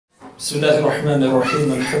بسم الله الرحمن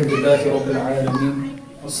الرحيم الحمد لله رب العالمين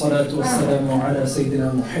والصلاة والسلام على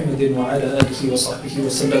سيدنا محمد وعلى آله وصحبه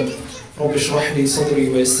وسلم رب اشرح لي صدري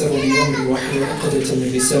ويسر لي أمري واحلل عقدة من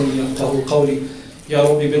لساني يفقهوا قولي يا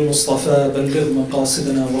رب بالمصطفى بلغ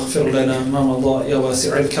مقاصدنا واغفر لنا ما مضى يا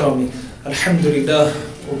واسع الكرم الحمد لله.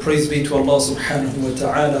 All praise be to Allah subhanahu wa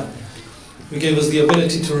ta'ala, who gave us the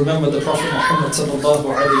ability to remember the Prophet Muhammad sallallahu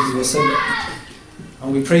alayhi wa sallam.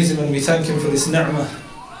 And we praise him and we thank him for this ni'mah.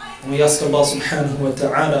 And we ask Allah subhanahu wa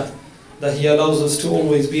ta'ala that He allows us to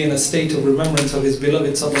always be in a state of remembrance of His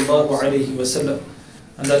beloved sallallahu alayhi wa sallam.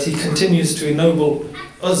 And that He continues to ennoble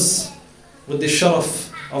us with the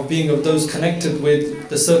sharaf of being of those connected with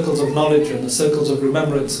the circles of knowledge and the circles of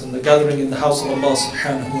remembrance and the gathering in the house of Allah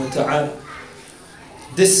subhanahu wa ta'ala.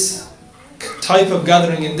 This type of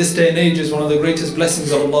gathering in this day and age is one of the greatest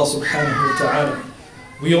blessings of Allah subhanahu wa ta'ala.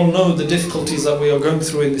 We all know the difficulties that we are going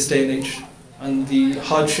through in this day and age, and the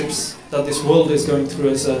hardships that this world is going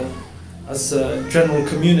through as a general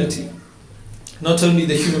community. Not only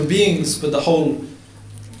the human beings, but the whole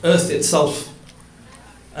earth itself.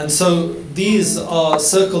 And so these are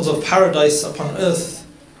circles of paradise upon earth,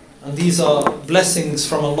 and these are blessings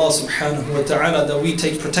from Allah subhanahu wa ta'ala that we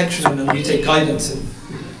take protection in and we take guidance in.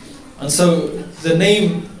 And so the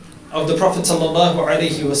name of the Prophet sallallahu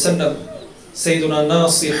alayhi wa sallam, Sayyiduna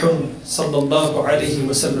Nasihun sallallahu alayhi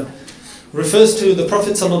wa sallam, refers to the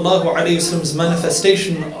Prophet sallallahu alayhi wa sallam's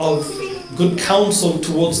manifestation of good counsel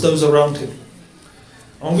towards those around him.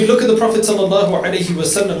 When we look at the Prophet sallallahu alayhi wa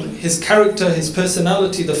sallam, his character, his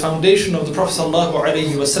personality, the foundation of the Prophet sallallahu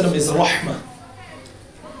alayhi wa sallam is rahmah.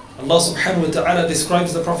 Allah subhanahu wa ta'ala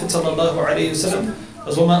describes the Prophet sallallahu alayhi wa sallam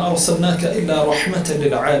as وَمَا أَرْسَلْنَاكَ إِلَّا رَحْمَةً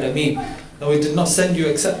لِلْعَالَمِينَ, that we did not send you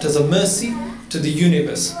except as a mercy to the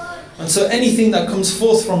universe. And so anything that comes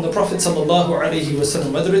forth from the Prophet sallallahu alayhi wa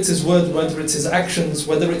sallam, whether it's his word, whether it's his actions,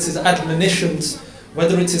 whether it's his admonitions,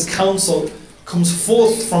 whether it's his counsel, comes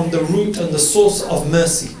forth from the root and the source of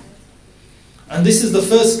mercy. And this is the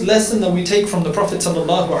first lesson that we take from the Prophet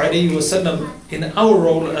sallallahu alayhi wa sallam in our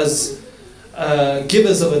role as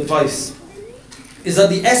givers of advice, is that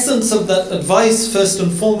the essence of that advice first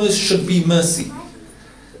and foremost should be mercy.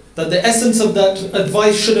 That the essence of that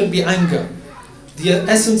advice shouldn't be anger. The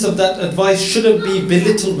essence of that advice shouldn't be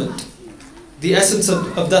belittlement. The essence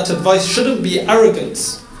of that advice shouldn't be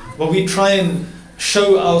arrogance, where we try and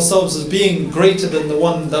show ourselves as being greater than the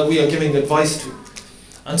one that we are giving advice to.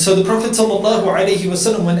 And so the Prophet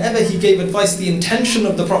ﷺ, whenever he gave advice, the intention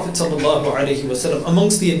of the Prophet ﷺ,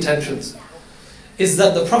 amongst the intentions, is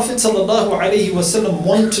that the Prophet ﷺ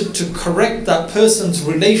wanted to correct that person's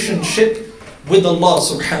relationship with Allah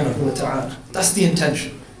subhanahu wa ta'ala. That's the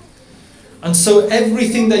intention. And so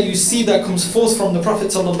everything that you see that comes forth from the Prophet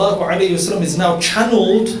ﷺ is now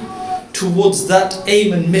channeled towards that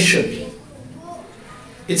aim and mission.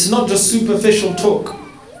 It's not just superficial talk.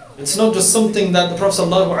 It's not just something that the Prophet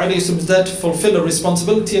ﷺ is there to fulfill a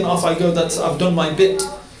responsibility and off I go, I've done my bit.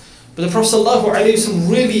 But the Prophet ﷺ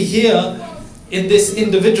really here, in this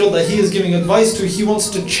individual that he is giving advice to, he wants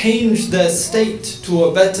to change their state to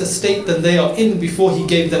a better state than they are in before he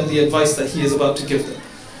gave them the advice that he is about to give them.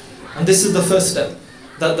 And this is the first step,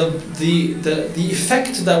 that the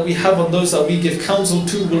effect that we have on those that we give counsel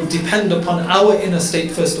to will depend upon our inner state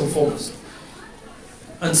first and foremost.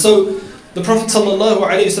 And so the Prophet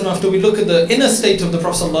ﷺ, after we look at the inner state of the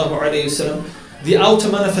Prophet ﷺ, the outer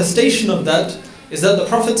manifestation of that is that the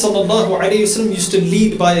Prophet ﷺ used to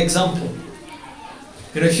lead by example.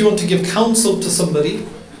 You know, if you want to give counsel to somebody,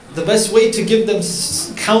 the best way to give them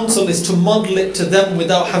counsel is to model it to them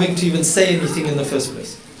without having to even say anything in the first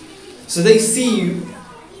place. So they see you,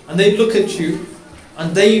 and they look at you,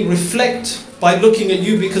 and they reflect by looking at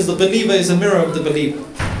you, because the believer is a mirror of the believer.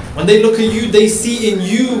 When they look at you, they see in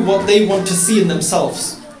you what they want to see in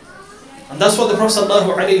themselves. And that's what the Prophet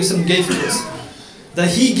ﷺ gave to us. That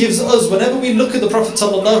he gives us, whenever we look at the Prophet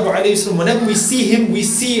ﷺ, whenever we see him, we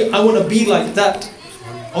see, I want to be like that.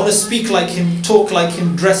 I want to speak like him, talk like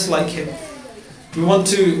him, dress like him. We want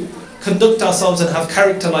to conduct ourselves and have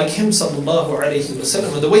character like him sallallahu alayhi wa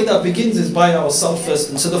sallam. And the way that begins is by ourselves first.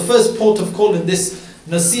 And so the first port of call in this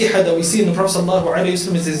nasiha that we see in the Prophet sallallahu alayhi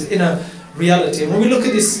wa sallam is his inner reality. And when we look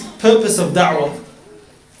at this purpose of da'wah,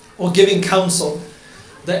 or giving counsel,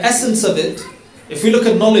 the essence of it, if we look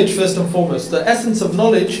at knowledge first and foremost, the essence of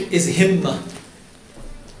knowledge is himmah,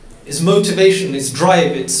 is motivation, is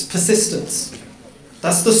drive, it's persistence.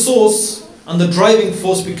 That's the source and the driving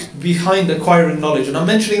force behind acquiring knowledge. And I'm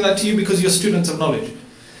mentioning that to you because you're students of knowledge.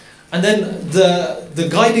 And then the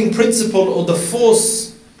guiding principle, or the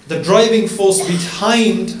force, the driving force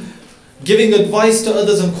behind giving advice to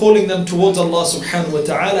others and calling them towards Allah subhanahu wa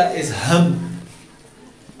ta'ala is ham.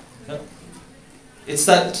 It's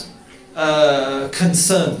that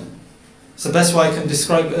concern. It's the best way I can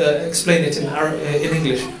explain it in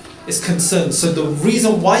English. It's concern. So the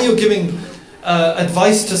reason why you're giving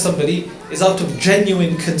advice to somebody is out of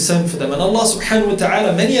genuine concern for them. And Allah subhanahu wa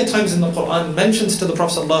ta'ala many a times in the Qur'an mentions to the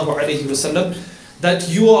Prophet sallallahu alaihi wasallam that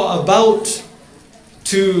you are about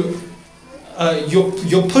to,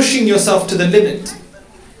 you're pushing yourself to the limit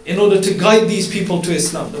in order to guide these people to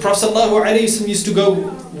Islam. The Prophet sallallahu alaihi wasallam used to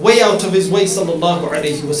go way out of his way sallallahu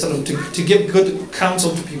alaihi wasallam to give good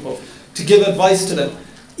counsel to people, to give advice to them,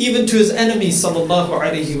 even to his enemies sallallahu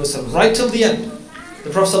alaihi wasallam, right till the end. The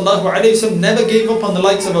Prophet ﷺ never gave up on the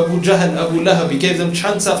likes of Abu Jahl, Abu Lahab. He gave them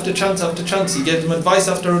chance after chance after chance. He gave them advice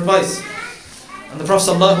after advice. And the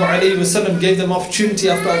Prophet ﷺ gave them opportunity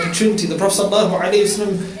after opportunity. The Prophet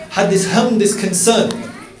ﷺ had this ham, this concern.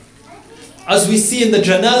 As we see in the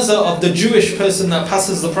janazah of the Jewish person that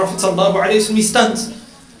passes the Prophet ﷺ, he stands.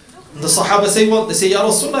 And the Sahaba say what? They say, Ya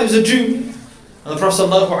Rasulullah, he's a Jew. And the Prophet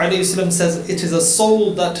ﷺ says, it is a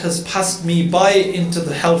soul that has passed me by into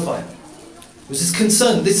the hellfire. It was his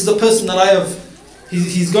concern. This is a person that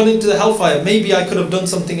he's gone into the hellfire. Maybe I could have done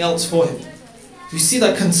something else for him. You see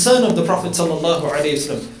that concern of the Prophet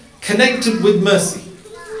ﷺ connected with mercy.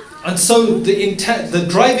 And so the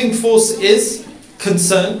driving force is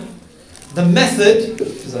concern. The method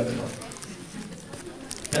is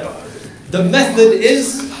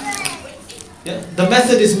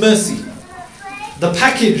mercy. The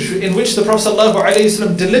package in which the Prophet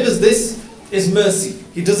ﷺ delivers this is mercy.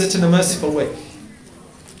 He does it in a merciful way.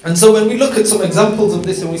 And so when we look at some examples of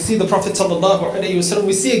this and we see the Prophet ﷺ,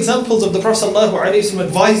 we see examples of the Prophet ﷺ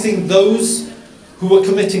advising those who were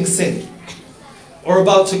committing sin or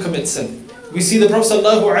about to commit sin. We see the Prophet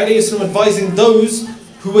ﷺ advising those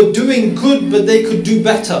who were doing good but they could do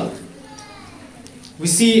better. We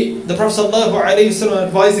see the Prophet ﷺ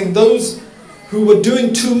advising those who were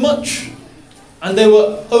doing too much and they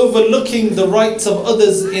were overlooking the rights of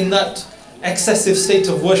others in that excessive state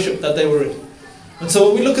of worship that they were in. And so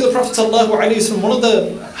when we look at the Prophet ﷺ, one of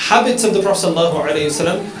the habits of the Prophet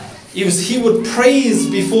ﷺ, he would praise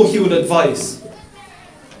before he would advise.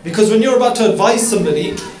 Because when you're about to advise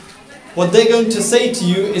somebody, what they're going to say to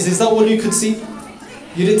you is that what you could see?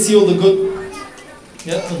 You didn't see all the good?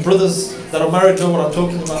 Yeah, the brothers that are married know what I'm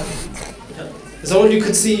talking about. Yeah. Is that what you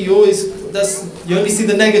could see? You only see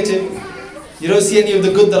the negative. You don't see any of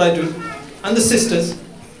the good that I do. And the sisters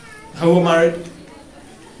who were married.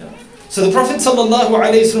 Yeah. So the Prophet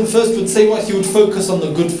ﷺ first would say what? He would focus on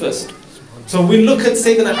the good first. So we look at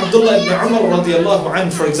Sayyidina Abdullah ibn Umar radiallahu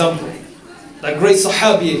anhu, for example, that great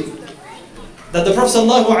Sahabi, that the Prophet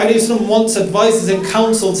ﷺ once advises and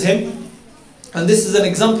counsels him. And this is an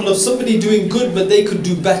example of somebody doing good but they could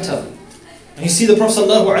do better. And you see the Prophet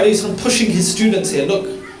ﷺ pushing his students here. Look,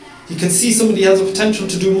 he can see somebody has a potential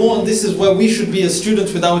to do more, and this is where we should be as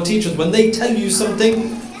students with our teachers. When they tell you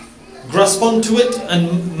something, grasp onto it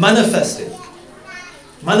and manifest it.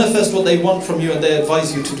 Manifest what they want from you and they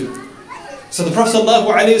advise you to do. So the Prophet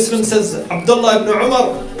ﷺ says, Abdullah ibn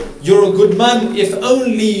Umar, you're a good man if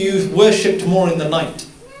only you worshipped more in the night.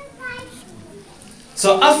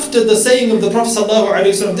 So after the saying of the Prophet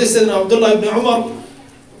ﷺ, this is Abdullah ibn Umar,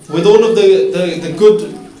 with all of the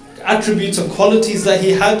good attributes and qualities that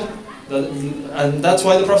he had, and that's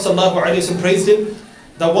why the Prophet ﷺ praised him,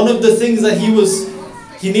 that one of the things that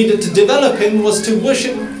he needed to develop in was to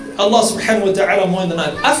worship Allah subhanahu wa ta'ala more in the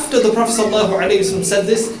night. After the Prophet ﷺ said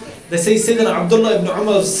this, they say Sayyidina Abdullah ibn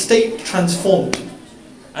Umar's state transformed.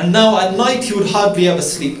 And now at night he would hardly ever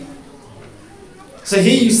sleep. So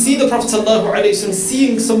here you see the Prophet ﷺ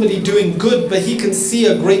seeing somebody doing good, but he can see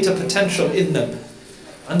a greater potential in them.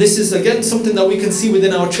 And this is again something that we can see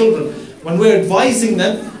within our children. When we're advising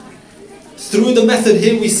them, through the method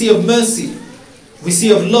here we see of mercy. We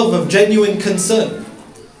see of love, of genuine concern.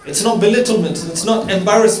 It's not belittlement, it's not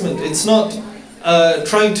embarrassment, it's not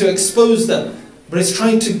trying to expose them, but it's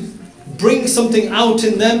trying to bring something out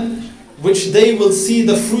in them which they will see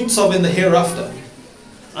the fruits of in the hereafter.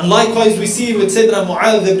 And likewise we see with Sayyidina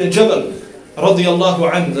Mu'adh ibn Jabal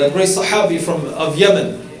radiyallahu anhu, the great Sahabi of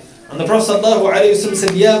Yemen. And the Prophet ﷺ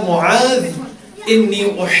said, Ya Mu'adh,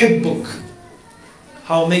 inni uhibbuk.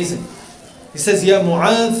 How amazing. He says, Ya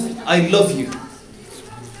Mu'adh, I love you.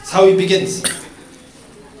 That's how he begins.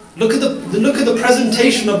 Look at the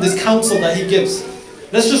presentation of this counsel that he gives.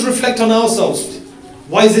 Let's just reflect on ourselves.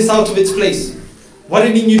 Why is this out of its place? Why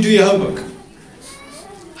didn't you do your homework?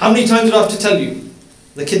 How many times do I have to tell you?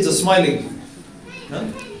 The kids are smiling. Huh?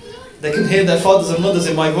 They can hear their fathers and mothers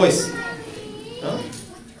in my voice. Huh?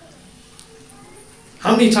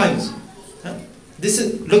 How many times?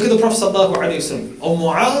 Look at the Prophet ﷺ. Oh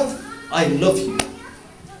Mu'adh, I love you.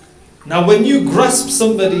 Now when you grasp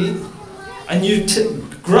somebody and you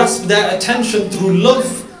grasp their attention through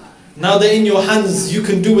love, now they're in your hands, you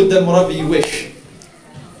can do with them whatever you wish.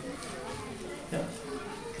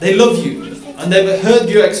 They love you and they've heard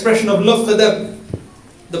your expression of love for them.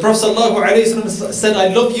 The Prophet ﷺ said, I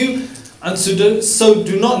love you, and so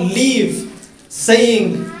do not leave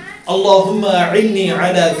saying Allahumma a'inni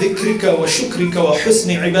ala dhikrika wa shukrika wa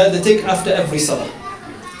husni ibadatik after every salah.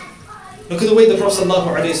 Look at the way the Prophet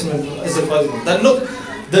ﷺ is advising. That look,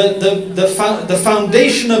 the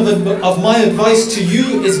foundation of my advice to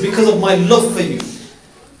you is because of my love for you.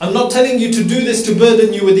 I'm not telling you to do this to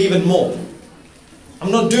burden you with even more.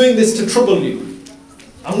 I'm not doing this to trouble you.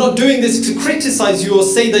 I'm not doing this to criticize you or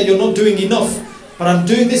say that you're not doing enough. But I'm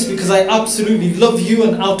doing this because I absolutely love you,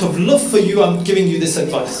 and out of love for you, I'm giving you this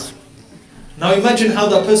advice. Now imagine how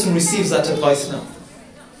that person receives that advice now.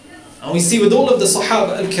 And we see with all of the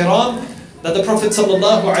Sahaba al-Kiram that the Prophet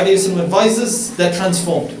ﷺ advises, they're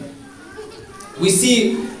transformed. We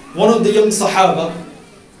see one of the young Sahaba,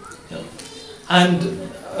 and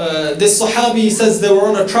this Sahabi says they were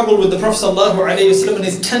on a travel with the Prophet ﷺ, and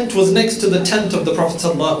his tent was next to the tent of the Prophet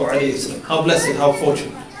ﷺ. How blessed, how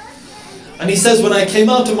fortunate. And he says, when I came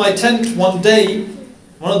out of my tent one day,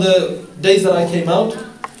 one of the days that I came out,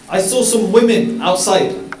 I saw some women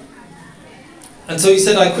outside. And so he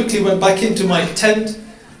said, I quickly went back into my tent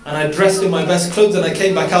and I dressed in my best clothes and I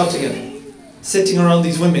came back out again, sitting around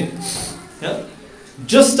these women. Yeah?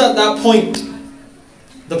 Just at that point,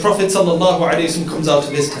 the Prophet ﷺ comes out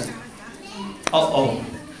of his tent. Uh-oh.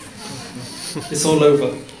 It's all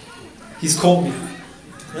over. He's caught me.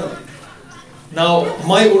 Yeah? Now,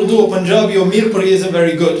 my Urdu or Punjabi or Mirpuri isn't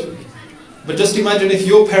very good. But just imagine if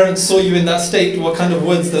your parents saw you in that state, what kind of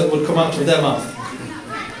words that would come out of their mouth.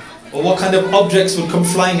 Or what kind of objects would come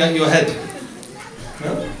flying at your head.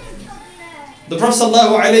 Yeah? The Prophet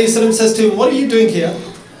ﷺ says to him, what are you doing here?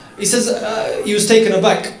 He says, he was taken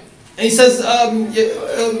aback. And he says,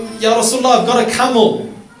 Ya Rasulullah, I've got a camel.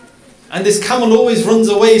 And this camel always runs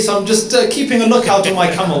away, so I'm just keeping a lookout on my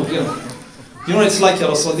camel. You know what it's like, Ya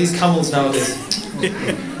Rasulullah, these camels nowadays.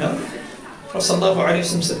 Yeah? Prophet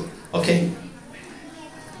ﷺ said, okay.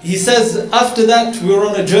 He says, after that, we were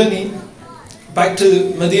on a journey back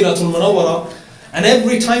to Madinatul Munawwara, and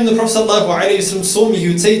every time the Prophet ﷺ saw me, he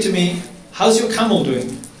would say to me, how's your camel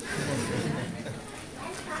doing?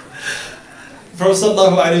 Prophet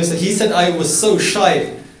ﷺ, he said, I was so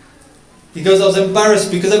shy. He goes, I was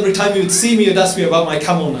embarrassed because every time he would see me, he would ask me about my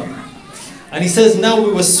camel now. And he says, now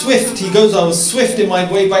we were swift. He goes, I was swift in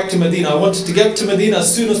my way back to Medina. I wanted to get to Medina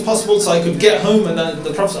as soon as possible so I could get home and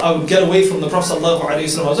I would get away from the Prophet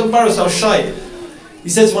ﷺ. I was embarrassed, I was shy. He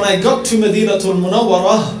says, when I got to Madinatul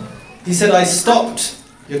Munawwara, he said, I stopped.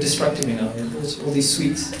 You're distracting me now. There's all these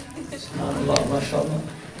sweets. SubhanAllah, mashallah.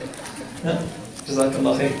 Yeah?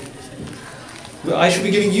 Jazakallah khair. I should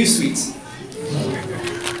be giving you sweets.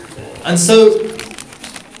 And so,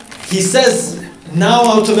 he says, now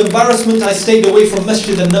out of embarrassment I stayed away from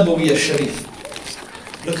Masjid al-Nabawi al-Sharif.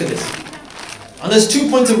 Look at this. And there's 2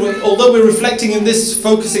 points of, although we're reflecting in this,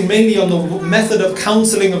 focusing mainly on the method of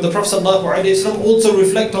counseling of the Prophet ﷺ, also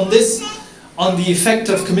reflect on this, on the effect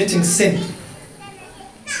of committing sin.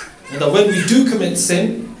 And that when we do commit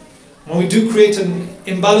sin, when we do create an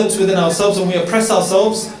imbalance within ourselves and we oppress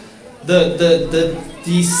ourselves,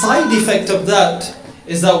 the side effect of that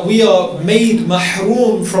is that we are made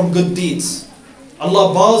mahroom from good deeds.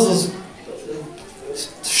 Allah bars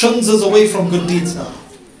us, shuns us away from good deeds now.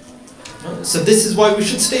 So this is why we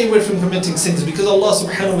should stay away from committing sins, because Allah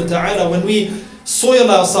subhanahu wa ta'ala, when we soil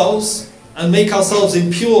ourselves and make ourselves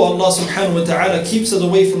impure, Allah subhanahu wa ta'ala keeps us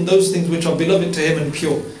away from those things which are beloved to Him and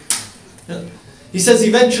pure. Yeah. He says,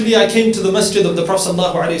 eventually I came to the masjid of the Prophet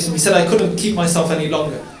ﷺ. He said, I couldn't keep myself any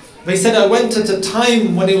longer. But he said, I went at a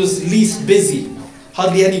time when it was least busy.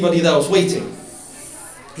 Hardly anybody there was waiting.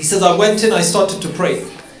 He says, I went in, I started to pray.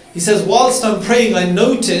 He says, whilst I'm praying, I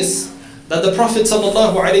notice that the Prophet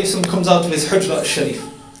ﷺ comes out of his Hujra al-Sharif.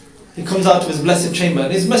 He comes out of his blessed chamber.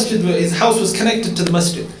 And his house was connected to the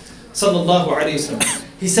masjid. ﷺ.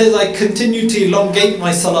 He says, I continue to elongate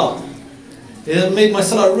my salah. It made my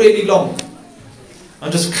salah really long.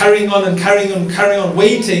 I'm just carrying on and carrying on,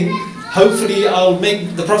 waiting. Hopefully I'll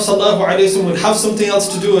make, the Prophet ﷺ will have something else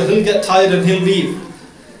to do, or he'll get tired and he'll leave.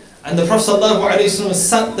 And the Prophet ﷺ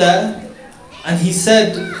sat there and he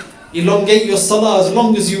said, elongate your salah as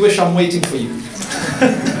long as you wish, I'm waiting for you.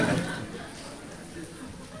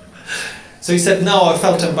 So he said, now I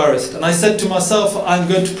felt embarrassed. And I said to myself, I'm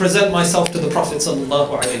going to present myself to the Prophet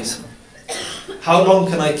ﷺ. How long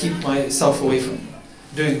can I keep myself away from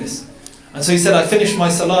doing this? And so he said, I finished my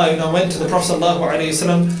salah and I went to the Prophet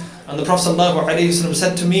ﷺ, and the Prophet ﷺ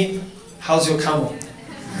said to me, how's your camel?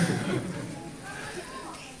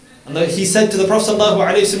 And he said to the Prophet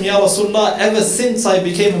ﷺ, Ya Rasulullah, ever since I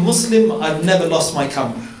became a Muslim, I've never lost my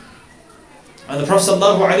camel. And the Prophet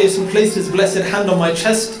ﷺ placed his blessed hand on my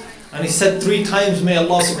chest and he said 3 times, may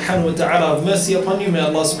Allah subhanahu wa ta'ala have mercy upon you, may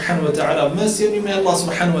Allah subhanahu wa ta'ala have mercy on you, may Allah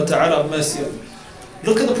subhanahu wa ta'ala have mercy on you.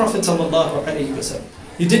 Look at the Prophet ﷺ.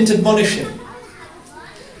 He didn't admonish him.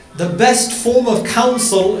 The best form of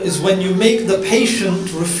counsel is when you make the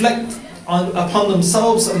patient reflect upon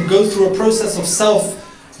themselves and go through a process of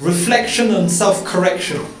self-reflection and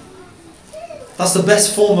self-correction. That's the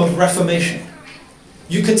best form of reformation.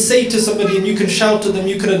 You can say to somebody and you can shout at them,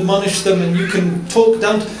 you can admonish them and you can talk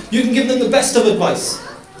down, you can give them the best of advice.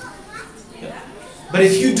 But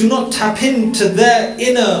if you do not tap into their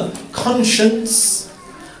inner conscience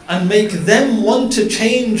and make them want to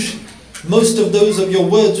change, most of those of your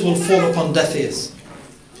words will fall upon deaf ears.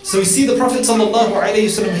 So we see the Prophet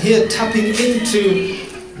ﷺ here tapping into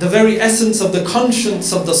the very essence of the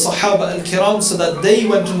conscience of the Sahaba al-Kiram so that they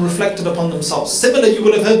went and reflected upon themselves. Similar, you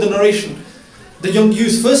will have heard the narration. The young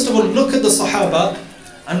youth, first of all, look at the Sahaba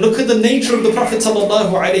and look at the nature of the Prophet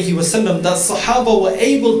ﷺ, that Sahaba were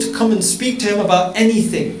able to come and speak to him about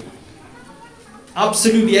anything.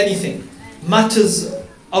 Absolutely anything. Matters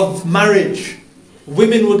of marriage.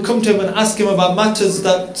 Women would come to him and ask him about matters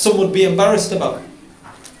that some would be embarrassed about.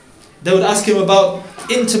 They would ask him about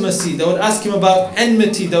intimacy, they would ask him about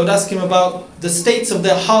enmity, they would ask him about the states of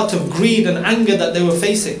their heart of greed and anger that they were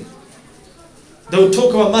facing. They would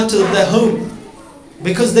talk about matters of their home.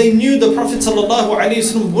 Because they knew the Prophet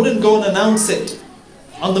ﷺ wouldn't go and announce it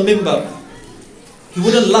on the minbar. He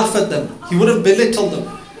wouldn't laugh at them. He wouldn't belittle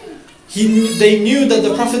them. They knew that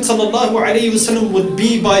the Prophet ﷺ would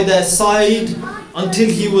be by their side until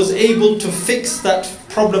he was able to fix that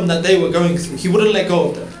problem that they were going through. He wouldn't let go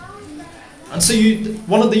of them. And so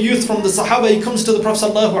one of the youth from the Sahaba, he comes to the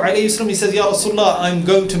Prophet ﷺ, he says, Ya Rasulullah, I'm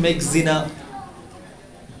going to make zina.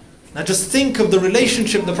 Now just think of the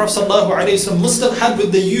relationship the Prophet ﷺ must have had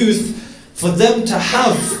with the youth for them to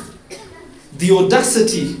have the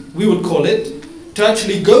audacity, we would call it, to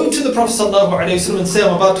actually go to the Prophet ﷺ and say,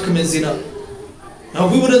 I'm about to commit zina. Now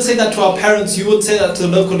we wouldn't say that to our parents, you would say that to the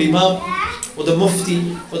local imam, or the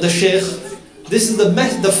mufti, or the shaykh. This is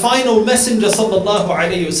the final messenger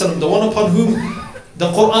ﷺ, the one upon whom the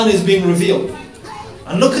Qur'an is being revealed.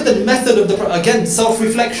 And look at the method of again,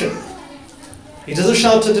 self-reflection. He doesn't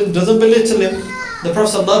shout at him, doesn't belittle him. The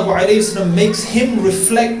Prophet ﷺ makes him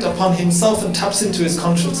reflect upon himself and taps into his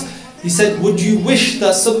conscience. He said, would you wish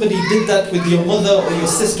that somebody did that with your mother or your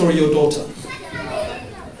sister or your daughter?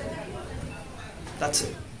 That's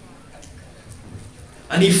it.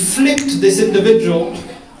 And he flipped this individual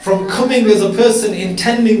from coming as a person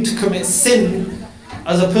intending to commit sin,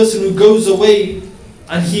 as a person who goes away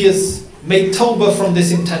and he has made tawbah from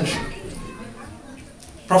this intention.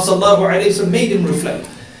 Prophet ﷺ made him reflect.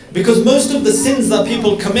 Because most of the sins that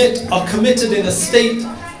people commit are committed in a state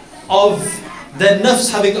of their nafs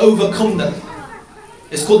having overcome them.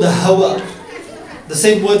 It's called the hawa. The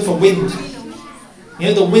same word for wind. You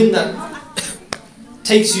know, the wind that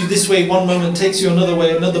takes you this way one moment, takes you another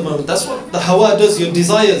way another moment. That's what the hawa does, your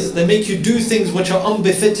desires. They make you do things which are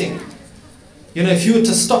unbefitting. You know, if you were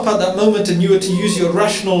to stop at that moment and you were to use your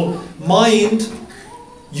rational mind,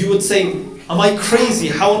 you would say, am I crazy?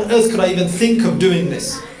 How on earth could I even think of doing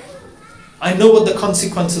this? I know what the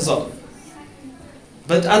consequences are.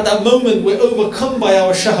 But at that moment we're overcome by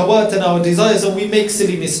our shahawat and our desires and we make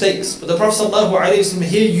silly mistakes. But the Prophet ﷺ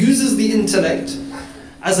here uses the intellect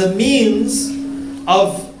as a means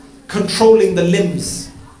of controlling the limbs.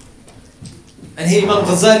 And here Imam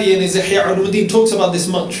Ghazali in his Ihya Ulumuddin talks about this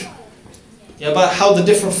much. About how the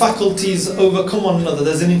different faculties overcome one another.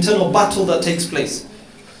 There's an internal battle that takes place.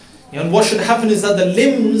 And what should happen is that the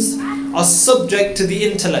limbs are subject to the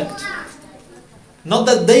intellect. Not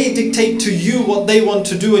that they dictate to you what they want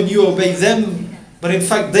to do and you obey them, but in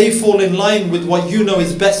fact they fall in line with what you know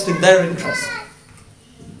is best in their interest.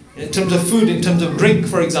 In terms of food, in terms of drink,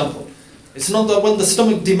 for example. It's not that when the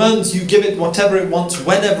stomach demands, you give it whatever it wants,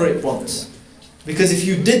 whenever it wants. Because if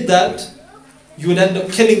you did that, you would end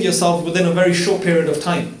up killing yourself within a very short period of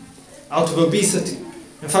time, out of obesity.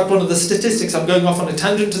 In fact, one of the statistics, I'm going off on a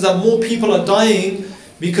tangent, is that more people are dying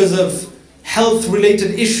because of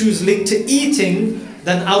health-related issues linked to eating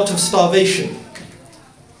than out of starvation.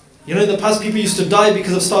 You know, in the past people used to die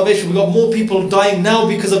because of starvation. We've got more people dying now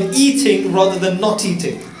because of eating rather than not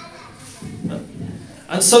eating.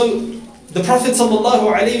 And so, the Prophet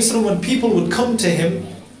ﷺ, when people would come to him,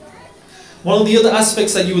 one of the other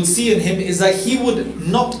aspects that you would see in him is that he would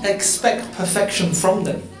not expect perfection from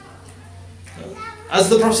them. As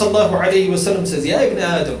the Prophet ﷺ says, Ya ibn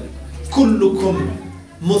Adam, kullukum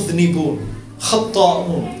mudhnibun,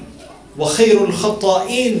 khatta'un, wa khayrul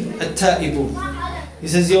khatta'in at-ta'ibun. He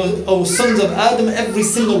says, O sons of Adam, every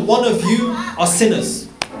single one of you are sinners.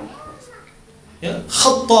 Yeah?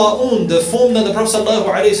 Khatta'un, the form that the Prophet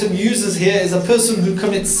ﷺ uses here is a person who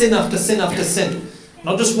commits sin after sin after sin.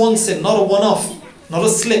 Not just one sin, not a one-off, not a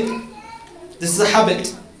slip. This is a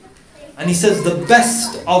habit. And he says the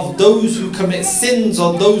best of those who commit sins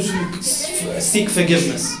are those who seek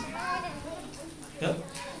forgiveness. Yeah?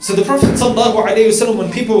 So the Prophet ﷺ,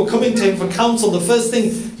 when people were coming to him for counsel, the first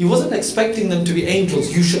thing, he wasn't expecting them to be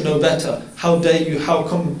angels. You should know better. How dare you? How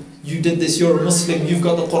come you did this? You're a Muslim. You've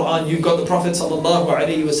got the Qur'an. You've got the Prophet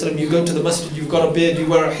ﷺ. You go to the masjid. You've got a beard. You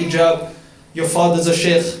wear a hijab. Your father's a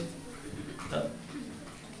shaykh.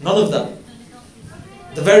 None of that.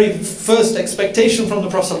 The very first expectation from the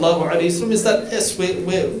Prophet ﷺ is that yes,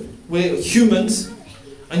 we're humans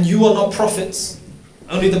and you are not prophets.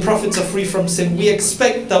 Only the prophets are free from sin. We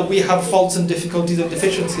expect that we have faults and difficulties and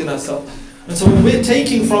deficiencies in ourselves. And so when we're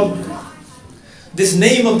taking from this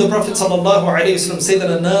name of the Prophet ﷺ,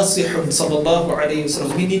 Sayyidina Nasihun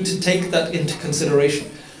ﷺ, we need to take that into consideration.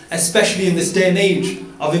 Especially in this day and age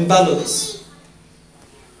of imbalance.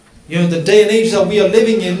 You know, the day and age that we are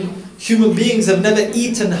living in, human beings have never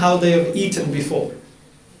eaten how they have eaten before.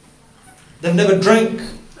 They've never drank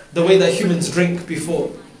the way that humans drink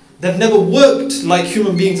before. They've never worked like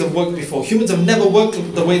human beings have worked before. Humans have never worked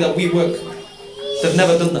the way that we work. They've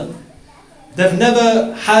never done that. They've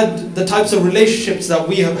never had the types of relationships that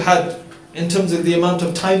we have had in terms of the amount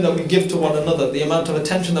of time that we give to one another, the amount of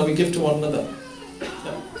attention that we give to one another.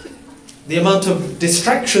 The amount of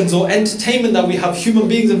distractions or entertainment that we have. Human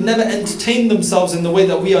beings have never entertained themselves in the way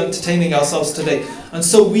that we are entertaining ourselves today. And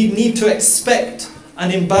so we need to expect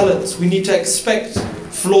an imbalance. We need to expect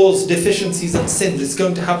flaws, deficiencies and sins. It's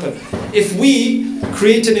going to happen. If we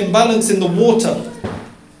create an imbalance in the water,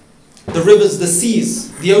 the rivers, the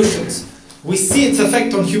seas, the oceans, we see its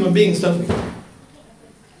effect on human beings, don't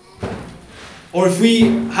we? Or if we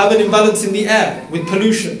have an imbalance in the air with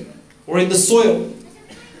pollution or in the soil,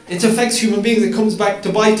 it affects human beings, it comes back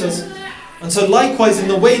to bite us. And so likewise, in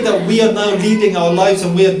the way that we are now leading our lives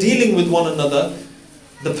and we are dealing with one another,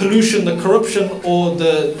 the pollution, the corruption, or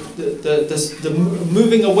the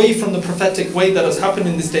moving away from the prophetic way that has happened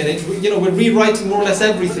in this day and age, we're rewriting more or less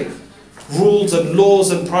everything. Rules and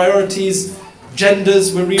laws and priorities,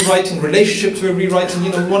 genders, we're rewriting relationships, we're rewriting, we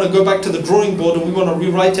want to go back to the drawing board and we want to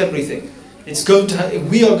rewrite everything.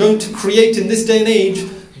 We are going to create in this day and age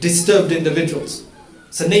disturbed individuals.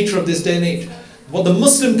 It's the nature of this day and age. What the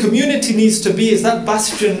Muslim community needs to be is that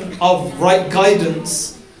bastion of right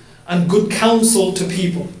guidance and good counsel to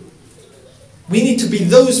people. We need to be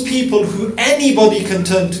those people who anybody can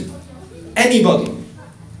turn to. Anybody.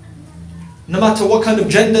 No matter what kind of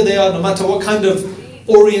gender they are, no matter what kind of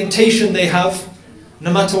orientation they have,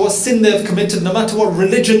 no matter what sin they've committed, no matter what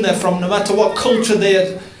religion they're from, no matter what culture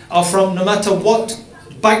they are from, no matter what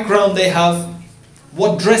background they have,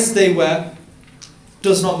 what dress they wear,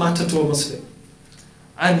 does not matter to a Muslim.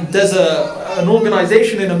 And there's an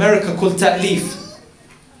organization in America called Ta'leef.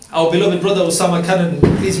 Our beloved brother Osama Khan,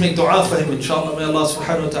 please make dua for him, inshallah. May Allah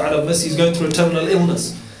subhanahu wa ta'ala bless. He's going through a terminal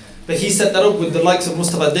illness. But he set that up with the likes of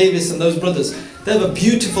Mustafa Davis and those brothers. They have a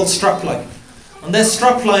beautiful strapline. On their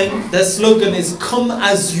strapline, their slogan is, come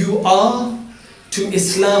as you are to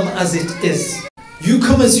Islam as it is. You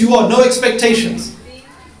come as you are, no expectations.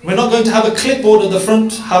 We're not going to have a clipboard at the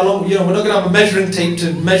front, how long, we're not going to have a measuring tape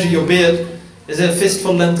to measure your beard. Is it a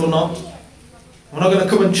fistful length or not? We're not going to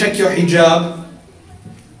come and check your hijab.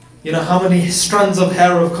 How many strands of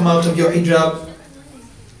hair have come out of your hijab.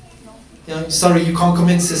 Sorry, you can't come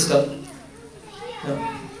in, sister.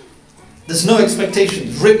 There's no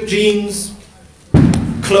expectations. Ripped jeans,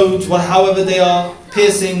 clothes, however they are,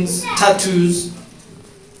 piercings, tattoos.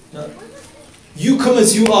 You come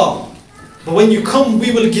as you are. But when you come,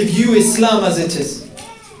 we will give you Islam as it is.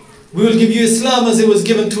 We will give you Islam as it was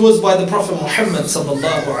given to us by the Prophet Muhammad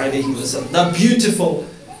sallallahu alaihi wasallam. That beautiful,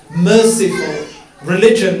 merciful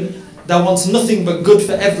religion that wants nothing but good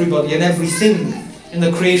for everybody and everything in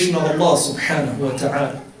the creation of Allah subhanahu wa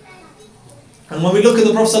ta'ala. And when we look at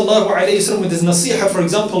the Prophet sallallahu alaihi wasallam with his nasiha, for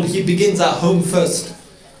example, he begins at home first.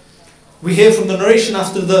 We hear from the narration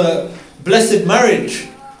after the blessed marriage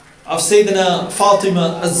of Sayyidina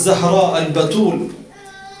Fatima al-Zahra al-Batul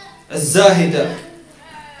al-Zahida,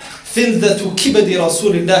 Fildatu kibadi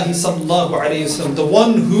Rasulillahi sallallahu alayhi wasallam, the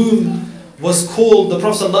one whom was called, the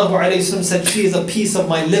Prophet ﷺ said, she is a piece of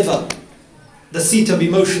my liver, the seat of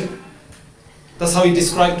emotion. That's how he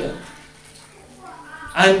described her.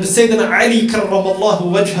 And Sayyidina Ali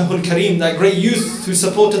karramallahu wajhahu al-kareem, that great youth who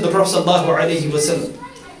supported the Prophet ﷺ,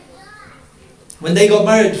 when they got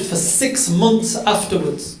married, for 6 months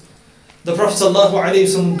afterwards, the Prophet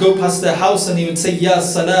ﷺ would go past their house and he would say, Ya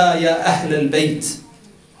Salah, Ya Ahl al-Bayt.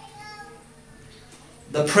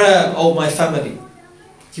 The prayer, O my family.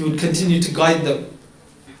 He would continue to guide them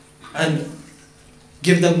and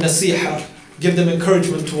give them nasiha, give them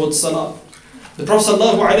encouragement towards salah. The Prophet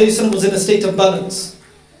ﷺ was in a state of balance.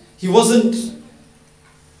 He wasn't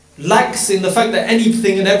lax in the fact that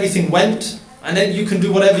anything and everything went, and then you can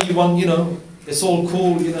do whatever you want, it's all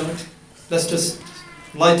cool, let's just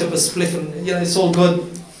light up a spliff and, it's all good.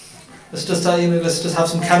 Let's just have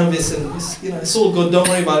some cannabis and, it's all good, don't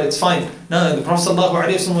worry about it, it's fine. No, the Prophet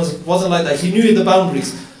ﷺ wasn't like that. He knew the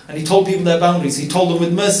boundaries, and he told people their boundaries. He told them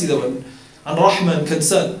with mercy though, and rahmah and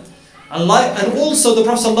concern. And also the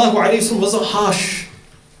Prophet ﷺ wasn't harsh.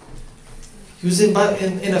 He was in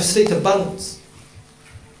a state of balance.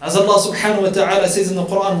 As Allah subhanahu wa ta'ala says in the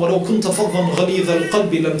Qur'an, وَلَوْ كُنْتَ فَضًّا غَلِيظَ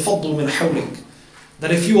الْقَلْبِ لَانْفَضُّوا مِنْ حَوْلِكَ.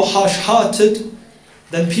 That if you were harsh-hearted,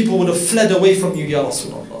 then people would have fled away from you, Ya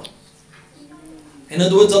Rasulullah. In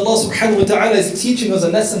other words, Allah subhanahu wa ta'ala is teaching us a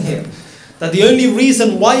lesson here. That the only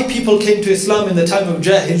reason why people came to Islam in the time of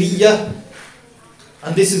Jahiliyyah,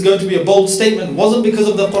 and this is going to be a bold statement, wasn't because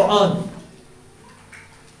of the Qur'an,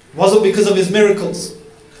 wasn't because of His miracles,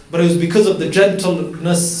 but it was because of the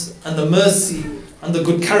gentleness and the mercy and the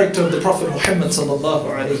good character of the Prophet Muhammad sallallahu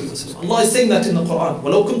alayhi wa sallam. Allah is saying that in the Qur'an.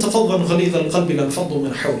 وَلَوْ كُنْتَ فَضًّا غَلِيظَ الْقَلْبِ لَانْفَضُّوا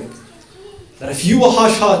مِنْ حَوْلِكَ. That if you were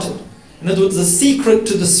harsh-hearted, in other words, the secret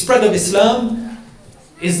to the spread of Islam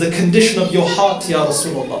is the condition of your heart, Ya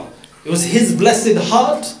Rasulullah. It was His blessed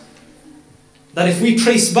heart that, if we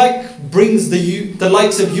trace back, brings the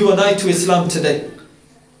likes of you and I to Islam today.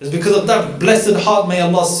 It's because of that blessed heart, may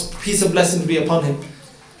Allah's peace and blessings be upon him,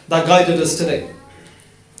 that guided us today.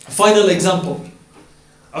 A final example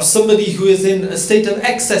of somebody who is in a state of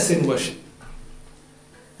excess in worship.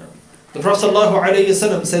 The Prophet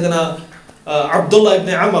ﷺ, Sayyidina Abdullah ibn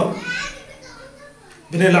Amr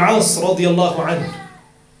ibn al-As radiyallahu anhu,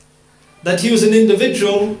 that he was an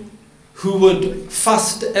individual who would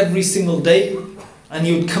fast every single day, and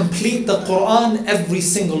he would complete the Qur'an every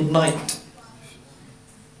single night.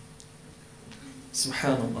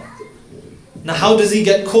 Subhanallah. Now how does he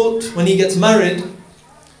get caught? When he gets married,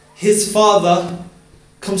 his father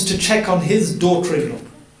comes to check on his daughter-in-law.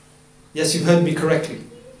 Yes, you've heard me correctly.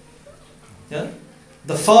 Yeah?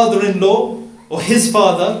 The father-in-law, or his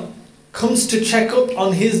father, comes to check up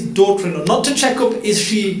on his daughter-in-law. Not to check up, is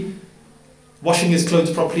she washing his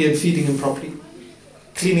clothes properly and feeding him properly,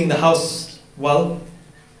 cleaning the house well.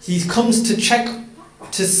 He comes to check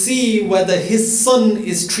to see whether his son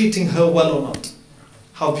is treating her well or not.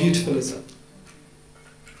 How beautiful is that?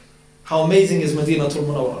 How amazing is Madinatul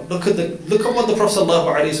Munawwarah? Look at what the Prophet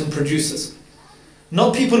ﷺ produces.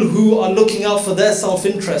 Not people who are looking out for their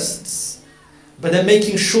self-interests, but they're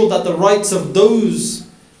making sure that the rights of those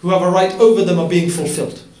who have a right over them are being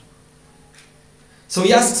fulfilled. So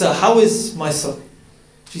he asks her, how is my son?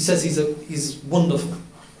 She says he's wonderful.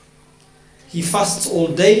 He fasts all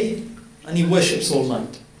day and he worships all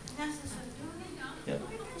night. Yeah.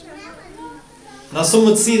 Now some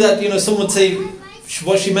would see that, some would say,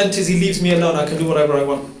 what she meant is he leaves me alone, I can do whatever I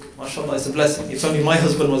want. MashaAllah, it's a blessing. If only my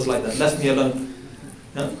husband was like that, left me alone.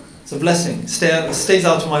 Yeah. It's a blessing, stays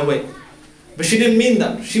out of my way. But she didn't mean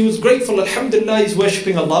that. She was grateful, alhamdulillah, he's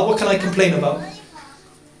worshipping Allah, what can I complain about?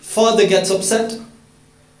 Father gets upset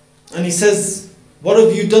and he says, what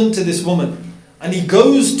have you done to this woman? And he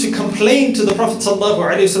goes to complain to the Prophet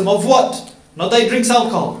ﷺ of what? Not that he drinks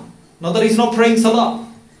alcohol, not that he's not praying salah,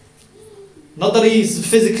 not that he's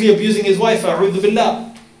physically abusing his wife, a'udhu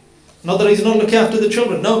billah, not that he's not looking after the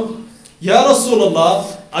children. No. Ya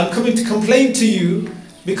Rasulullah, I'm coming to complain to you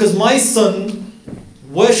because my son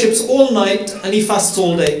worships all night and he fasts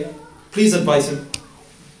all day. Please advise him.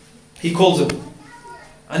 He calls him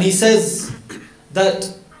and he says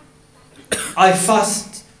that I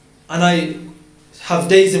fast and I have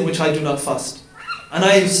days in which I do not fast. And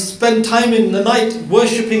I spend time in the night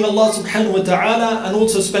worshipping Allah subhanahu wa ta'ala and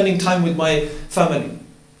also spending time with my family.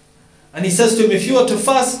 And he says to him, if you are to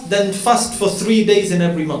fast, then fast for 3 days in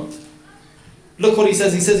every month. Look what he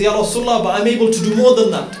says. He says, Ya Rasulullah, but I'm able to do more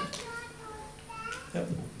than that. Yeah.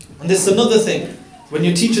 And this is another thing. When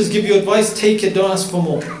your teachers give you advice, take it, don't ask for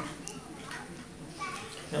more.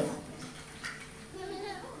 Yeah.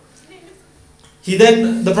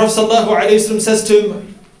 The Prophet ﷺ says to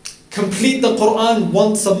him, complete the Qur'an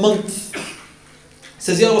once a month.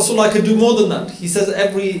 Says, Ya Rasulullah, I can do more than that. He says,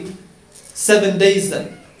 every 7 days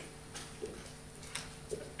then.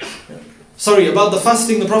 Sorry, about the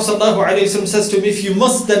fasting, the Prophet ﷺ says to him, if you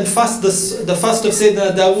must, then fast the fast of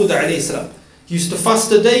Sayyidina Dawood ﷺ. He used to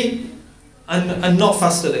fast a day and not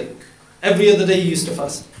fast a day. Every other day he used to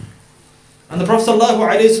fast. And the Prophet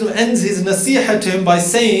ﷺ ends his nasiha to him by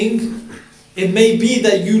saying, it may be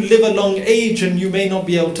that you live a long age and you may not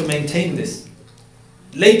be able to maintain this.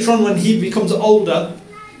 Later on when he becomes older,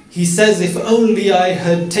 he says, if only I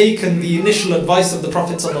had taken the initial advice of the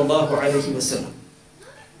Prophet ﷺ.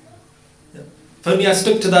 If only I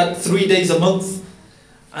stuck to that 3 days a month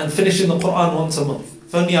and finishing the Qur'an once a month.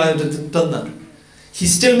 If only I had done that. He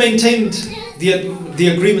still maintained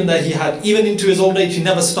the agreement that he had. Even into his old age, he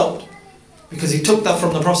never stopped. Because he took that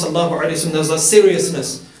from the Prophet ﷺ. There was a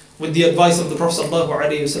seriousness with the advice of the Prophet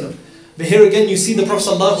ﷺ. But here again you see the Prophet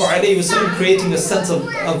ﷺ creating a sense of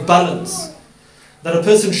balance. That a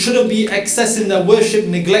person shouldn't be excessing their worship,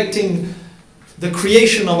 neglecting the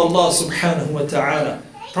creation of Allah subhanahu wa ta'ala.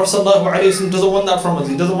 Prophet ﷺ doesn't want that from us.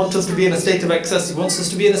 He doesn't want us to be in a state of excess. He wants us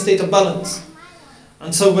to be in a state of balance.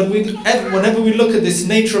 And so whenever we look at this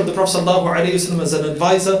nature of the Prophet ﷺ as an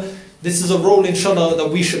advisor, this is a role inshallah that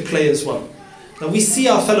we should play as well. That we see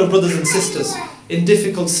our fellow brothers and sisters in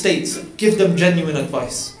difficult states, give them genuine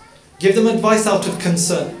advice. Give them advice out of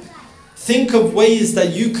concern. Think of ways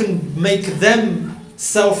that you can make them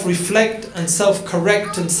self-reflect and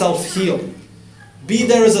self-correct and self-heal. Be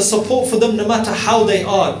there as a support for them no matter how they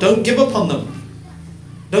are. Don't give up on them.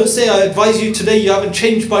 Don't say, I advise you today, you haven't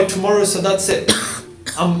changed by tomorrow, so that's it.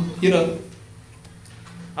 I've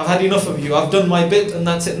had enough of you, I've done my bit and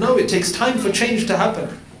that's it. No, it takes time for change to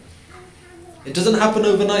happen. It doesn't happen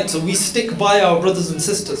overnight. So we stick by our brothers and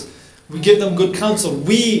sisters. We give them good counsel.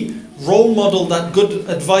 We role model that good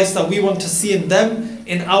advice that we want to see in them,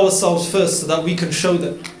 in ourselves first, so that we can show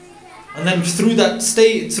them. And then through those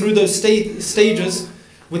stages,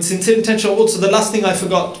 with sincere intention. Also, the last thing I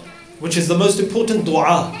forgot, which is the most important,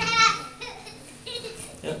 dua.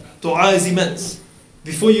 Yeah, dua is immense.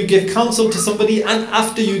 Before you give counsel to somebody and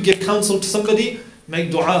after you give counsel to somebody,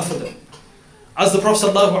 make dua for them. As the Prophet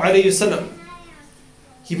ﷺ,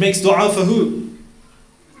 he makes dua for who?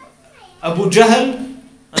 Abu Jahl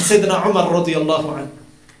and Sayyidina Umar radiyallahu anhu.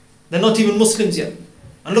 They're not even Muslims yet.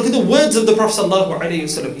 And look at the words of the Prophet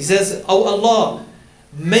ﷺ. He says, "O Allah,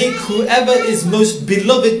 make whoever is most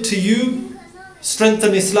beloved to you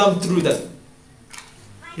strengthen Islam through them."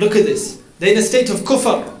 Look at this. They're in a state of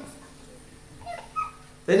kufr.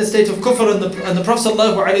 They're in a state of kufr, and the Prophet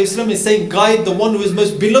ﷺ is saying, guide the one who is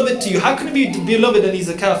most beloved to you. How can he be beloved and he's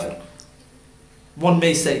a kafir? One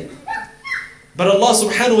may say. But Allah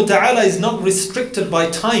subhanahu wa ta'ala is not restricted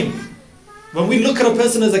by time. When we look at a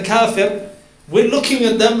person as a kafir, we're looking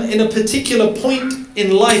at them in a particular point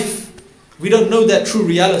in life. We don't know their true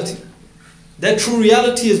reality. Their true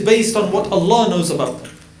reality is based on what Allah knows about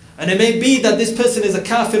them. And it may be that this person is a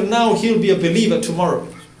kafir now, he'll be a believer tomorrow.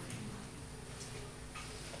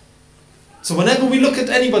 So whenever we look at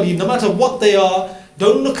anybody, no matter what they are,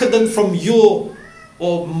 don't look at them from your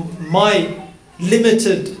or my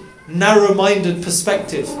limited, narrow-minded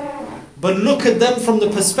perspective. But look at them from the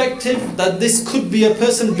perspective that this could be a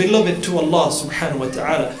person beloved to Allah subhanahu wa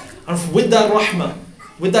ta'ala. And with that rahmah,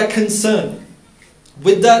 with that concern,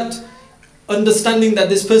 with that understanding that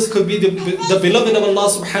this person could be the beloved of Allah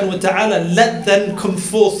subhanahu wa ta'ala, let them come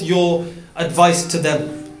forth your advice to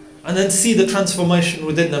them. And then see the transformation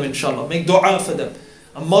within them, inshallah. Make dua for them.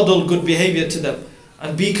 And model good behavior to them.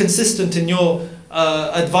 And be consistent in your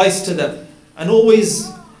advice to them. And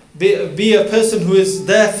always be a person who is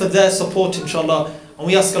there for their support, inshallah. And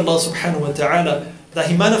we ask Allah subhanahu wa ta'ala that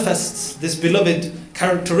He manifests this beloved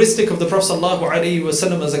characteristic of the Prophet sallallahu alaihi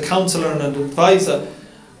wasallam as a counselor and an advisor.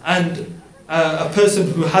 And a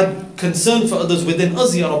person who had concern for others within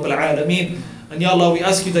us, Ya Rabbil Alameen. And Ya Allah, we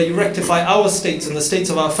ask you that you rectify our states and the states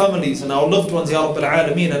of our families and our loved ones, Ya Rabbil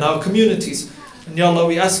Alameen, and our communities. And Ya Allah,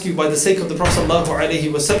 we ask you by the sake of the Prophet sallallahu alaihi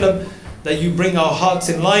wasallam that you bring our hearts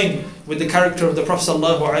in line with the character of the Prophet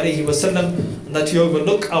sallallahu alaihi wasallam, and that you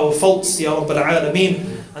overlook our faults, Ya Rabbil Alameen,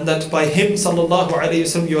 and that by him sallallahu alaihi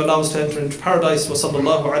wasallam you allow us to enter into paradise. Wa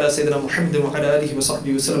sallallahu ala sayyidina Muhammadin wa ala alihi wa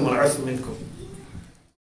sahbihi wa sallam wal afu minkum.